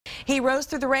He rose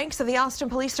through the ranks of the Austin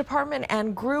Police Department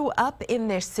and grew up in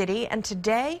this city. And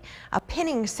today, a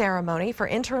pinning ceremony for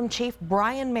Interim Chief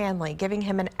Brian Manley, giving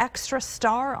him an extra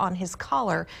star on his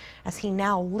collar as he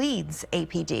now leads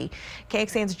APD.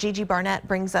 KXAN's Gigi Barnett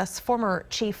brings us former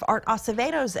Chief Art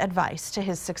Acevedo's advice to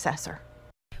his successor.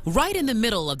 Right in the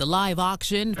middle of the live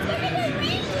auction,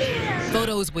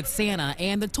 photos with Santa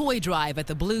and the toy drive at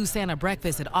the Blue Santa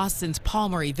Breakfast at Austin's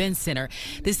Palmer Event Center,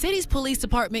 the city's police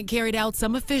department carried out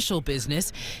some official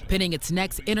business, pinning its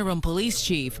next interim police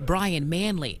chief, Brian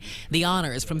Manley. The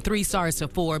honors from 3 stars to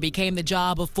 4 became the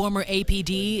job of former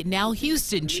APD, now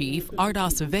Houston Chief Art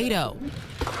Acevedo.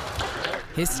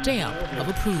 His stamp of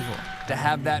approval. To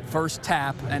have that first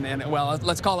tap, and well,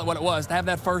 let's call it what it was, to have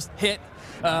that first hit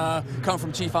come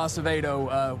from Chief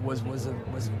Acevedo was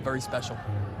very special.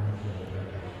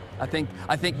 I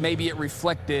think maybe it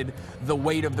reflected the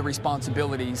weight of the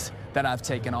responsibilities that I've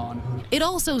taken on. It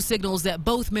also signals that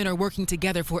both men are working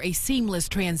together for a seamless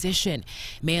transition.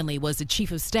 Manley was the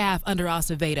chief of staff under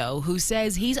Acevedo, who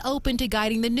says he's open to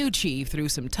guiding the new chief through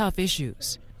some tough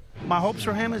issues. My hopes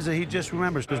for him is that he just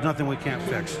remembers there's nothing we can't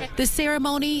fix. The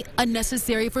ceremony, a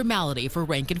necessary formality for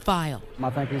rank and file. I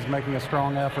think he's making a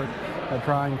strong effort at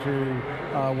trying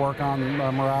to work on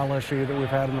the morale issue that we've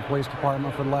had in the police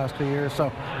department for the last 2 years.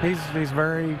 So he's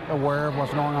very aware of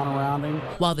what's going on around him.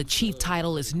 While the chief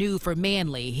title is new for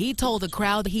Manley, he told the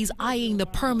crowd that he's eyeing the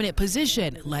permanent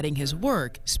position, letting his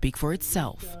work speak for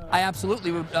itself. I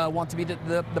absolutely would want to be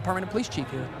the permanent police chief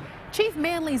here. Chief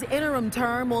Manley's interim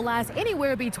term will last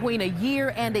anywhere between a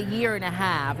year and a year and a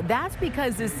half. That's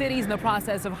because the city's in the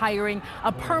process of hiring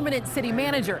a permanent city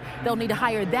manager. They'll need to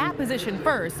hire that position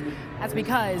first. That's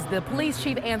because the police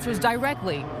chief answers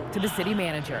directly to the city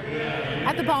manager.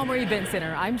 At the Palmer Event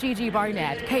Center, I'm Gigi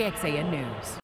Barnett, KXAN News.